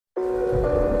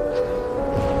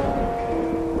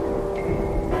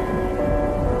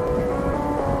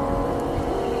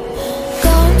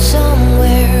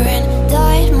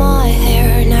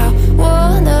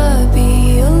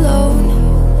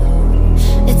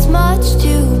much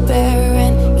to bear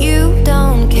and you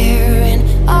don't care, and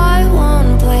I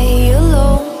won't play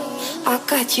alone. I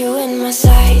got you in my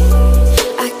sight,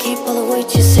 I keep all the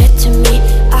words you said to me.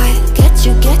 I get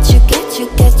you, get you, get you,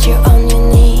 get you on your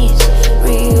knees.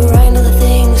 Rewrite all the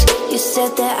things you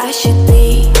said that I should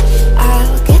be.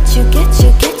 I'll get you, get you,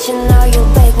 get you, now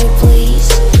you'll beg me please.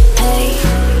 Hey,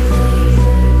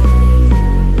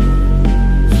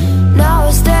 now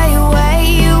I stay away,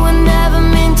 you were never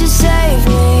meant to save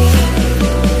me.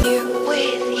 You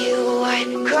with you, I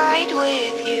cried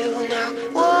with you, now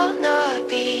wanna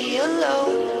be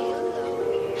alone.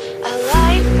 I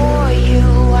lied for you,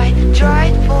 I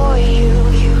tried for you,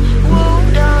 you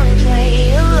wouldn't play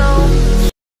alone.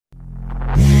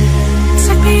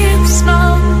 Take me in slow,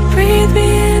 breathe me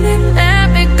in and let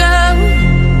me go.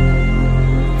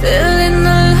 Filling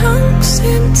the lungs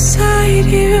inside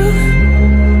you,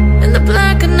 and the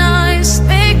blackened eyes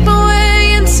make my way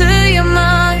into your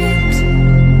mind.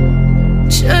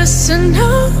 Just to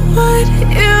know what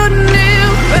you knew.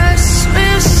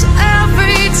 Restless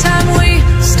every time we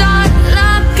start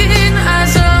locking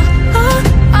eyes.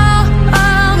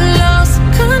 Lost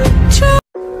control.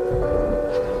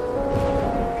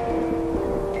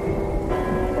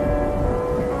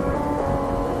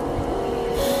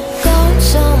 Gone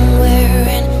somewhere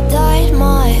and dyed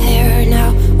my hair,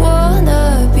 now wanna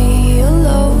be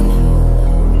alone.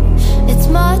 It's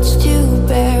much to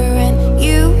bear and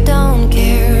you don't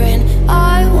care, and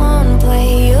I won't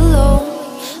play alone.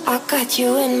 I got you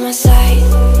in my sight,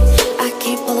 I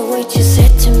keep all the words you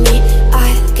said to me. I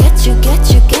get you, get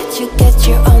you, get you, get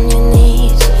you on your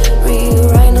knees.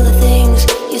 Rewrite all the things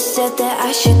you said that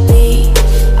I should be.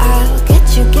 I'll get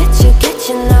you, get you, get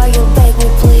you, now you'll beg me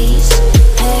please.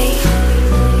 Hey,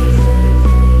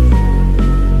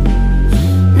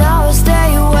 now I stay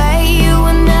away, you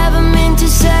were never meant to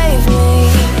save me.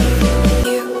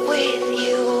 You with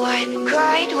you, I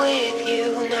cried with you,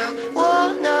 now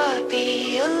wanna be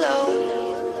alone.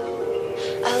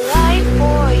 I lied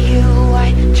for you, I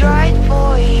tried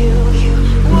for you, you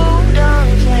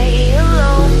wouldn't play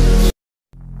alone.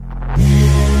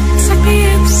 Take me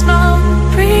in slow,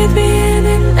 breathe me in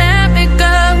and let me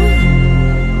go.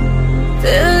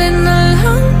 Filling the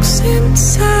lungs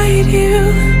inside you,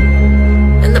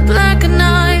 and the blackened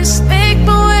eyes make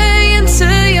my way into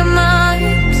your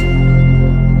mind.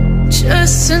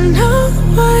 Just to know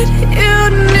what you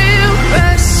knew.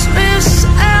 Restless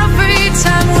every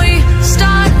time we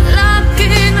start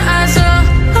locking eyes.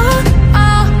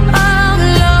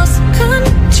 Lost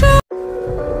control.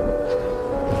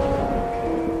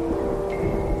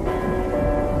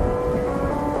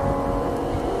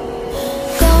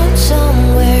 Gone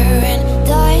somewhere and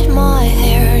dyed my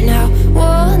hair, now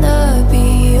wanna be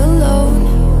alone.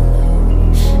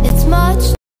 It's much.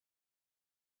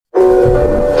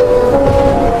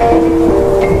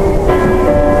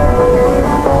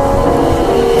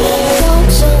 Gone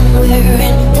somewhere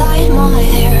and dyed my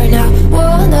hair, now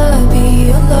wanna be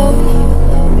alone.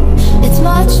 It's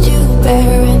much to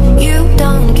bear and you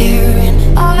don't care, and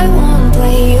I won't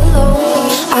play alone.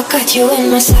 I got you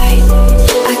in my sight,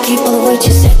 I keep all the words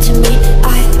you said to me.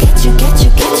 I get you, get you,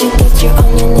 get you, get you on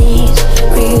your knees.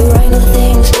 Rewrite all the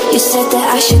things you said that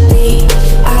I should be.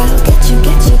 I'll get you,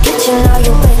 get you, get you, now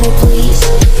you'll beg me please.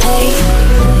 Hey,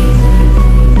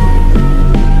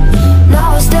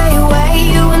 now I stay away,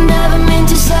 you were never meant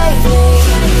to save me.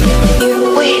 You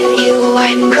with you, I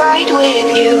cried with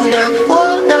you, now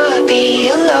wanna be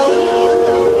alone.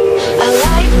 I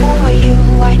lied for you,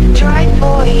 I tried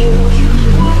for you, you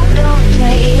wouldn't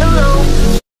play alone.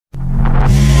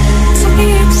 Take me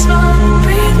in slow,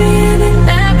 breathe me in and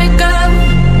let me go.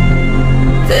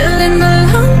 Filling the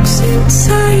lungs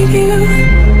inside you,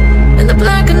 and the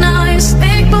blackened eyes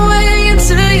make my way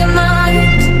into your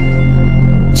mind.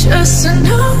 Just to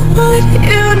know what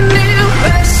you knew.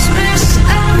 Restless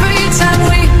every time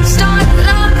we start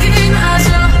locking eyes.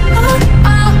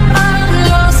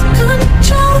 Lost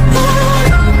control.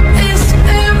 It's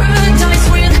paradise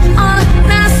with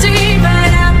honesty,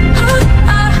 but I'm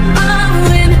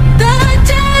in the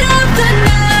dead of the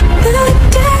night. The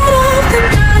dead of the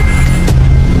night.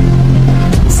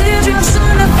 Teardrops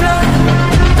on the floor.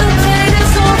 The pain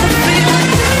is all the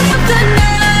feeling of the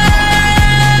night.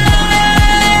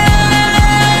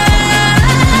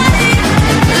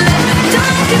 Let the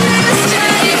darkness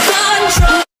take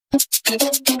control.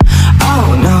 Oh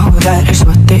no, that is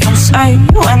what they all say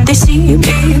when they see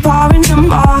me pouring some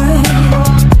wine.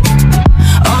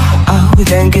 Oh,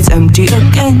 then gets empty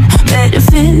again. Better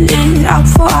fill it out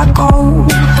before I go.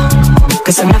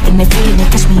 Cause I'm nothing to feeling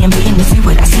it, catch me and being to see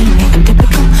what I see. I'm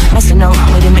typical, messing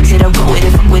around with it, mix it up, go with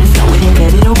it, fuck with it, flow with it,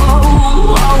 let it all go.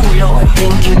 Oh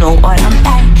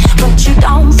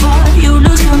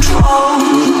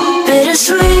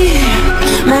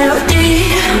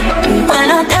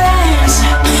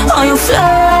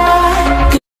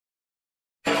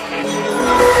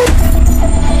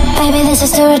Baby, this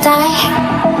is do or die.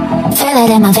 Feel it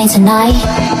in my veins tonight.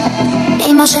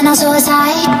 Emotional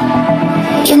suicide.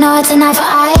 You know it's an eye for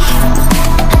eye.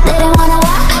 Didn't wanna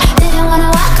walk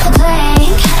the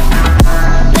plank.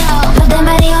 No, but then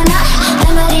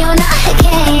Mariona, it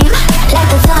came like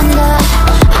the thunder.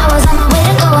 I was on my way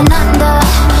to going under.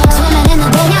 Swimming in the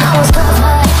day, I was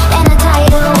covered in a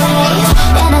tidal wave,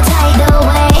 but I'm a fighter.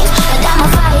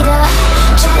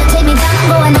 Try to take me down,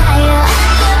 I'm going higher.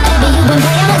 Baby, you've been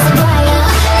playing with some fire.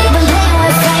 You've been playing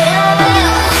with fire.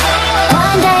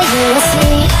 One day you will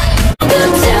see the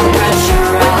temperature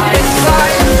rise.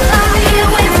 I'm here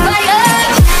with fire.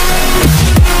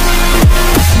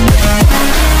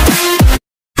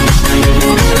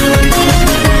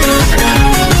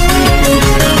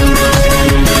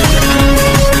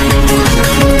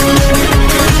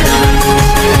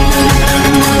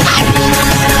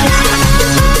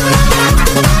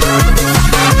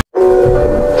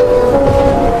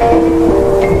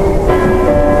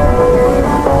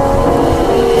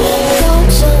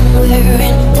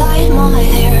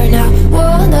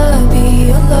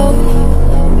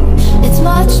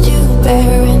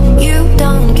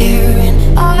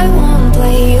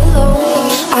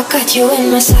 You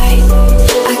in my sight.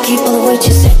 I keep all the words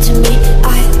you said to me.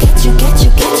 I get you on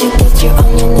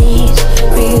your knees.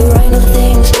 Rewrite all the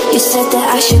things you said that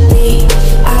I should be.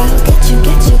 I'll get you,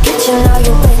 now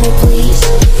you beg me please.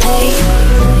 Hey,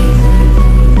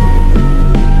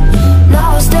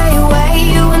 now I'll stay away.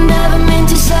 You were never meant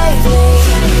to save me.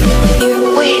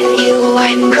 With you,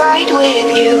 I cried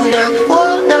with you. Now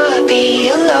will not be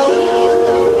alone.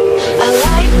 I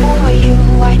lied for you,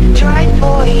 I tried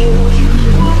for you.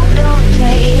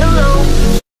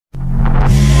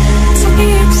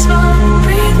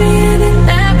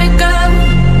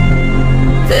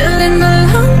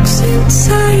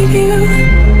 Inside you,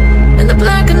 and the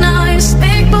blackened eyes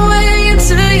make my way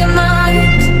into your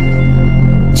mind.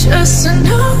 Just to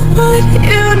know what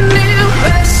you knew.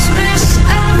 Restless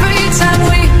every time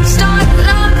we start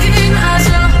loving as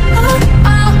I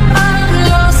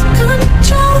lost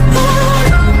control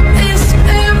of this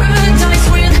paradise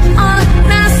with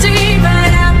honesty,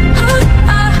 but I'm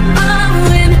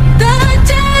in the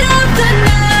dead of the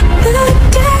night, the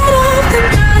dead of the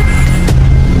night.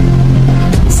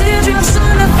 Teardrops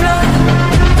on the floor,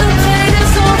 the pain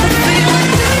is all the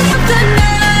feeling of the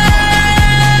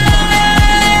night.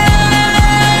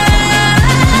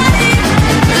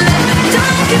 Let the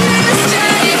darkness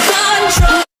take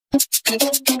control.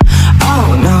 Oh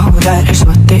no, that is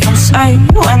what they all say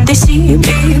when they see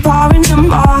me pouring some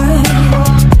more.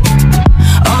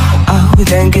 Oh,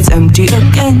 then gets empty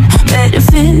again. Better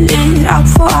fill it out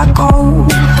before I go.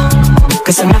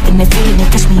 Cause I'm nothing to feeling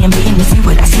it, touch me and being to see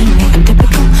what I see. I'm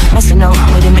typical, messing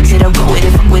around with it, mix it up, go with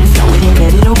it, fuck with it, flow with it,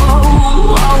 let it all go.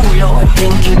 Oh Lord,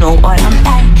 think you know what I'm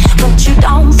like, but you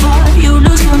don't fall, you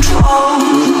lose control.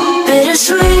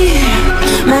 Bittersweet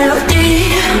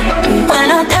melody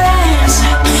when I dance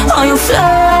on your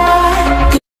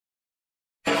fly.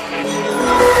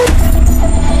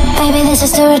 Baby, this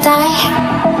is do or die.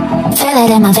 Feel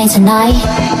it in my veins tonight.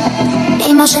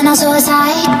 Emotional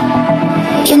suicide.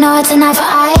 You know it's an eye for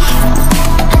eye.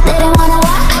 Didn't wanna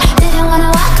walk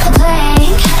the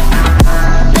plank.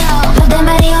 No, but then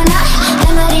Mariona,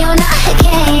 it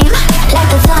came like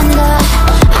the thunder.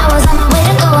 I was on my way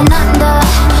to going under.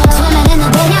 Swimming in the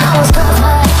day, I was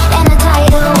covered in a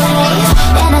tidal wave,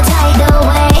 but I'm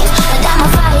a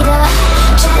fighter.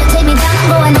 Try to take me down, I'm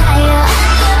going higher.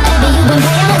 Baby, you've been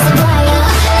playing with some fire.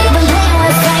 You've been playing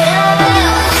with fire.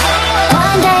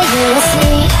 One day you will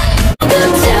see the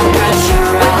temperature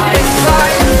rise.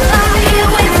 I'm here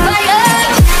with fire.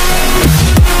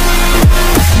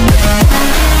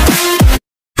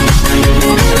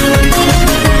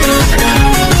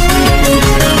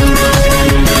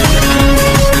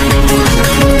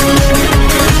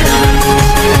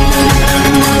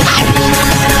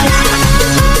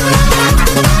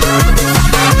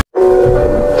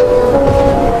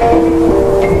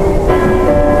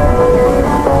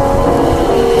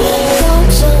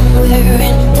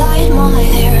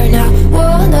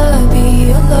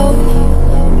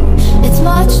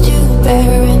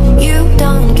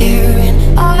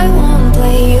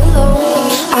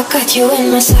 You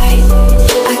in my sight.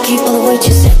 I keep all the words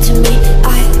you said to me.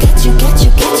 I get you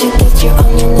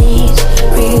on your knees.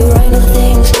 Rewrite all the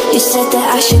things you said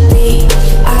that I should be.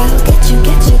 I'll get you,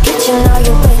 now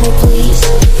you beg me please.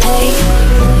 Hey,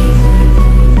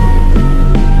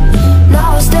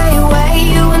 now I'll stay away.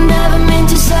 You were never meant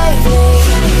to save me.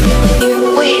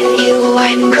 With you,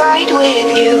 I cried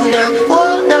with you. Now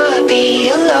will not be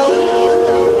alone.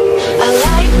 I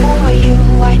lied for you,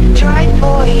 I tried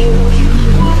for you.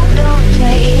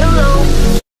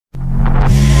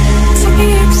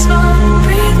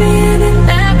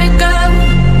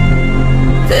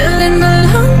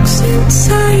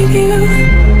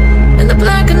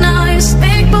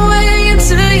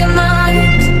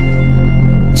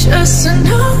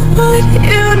 what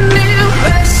you need.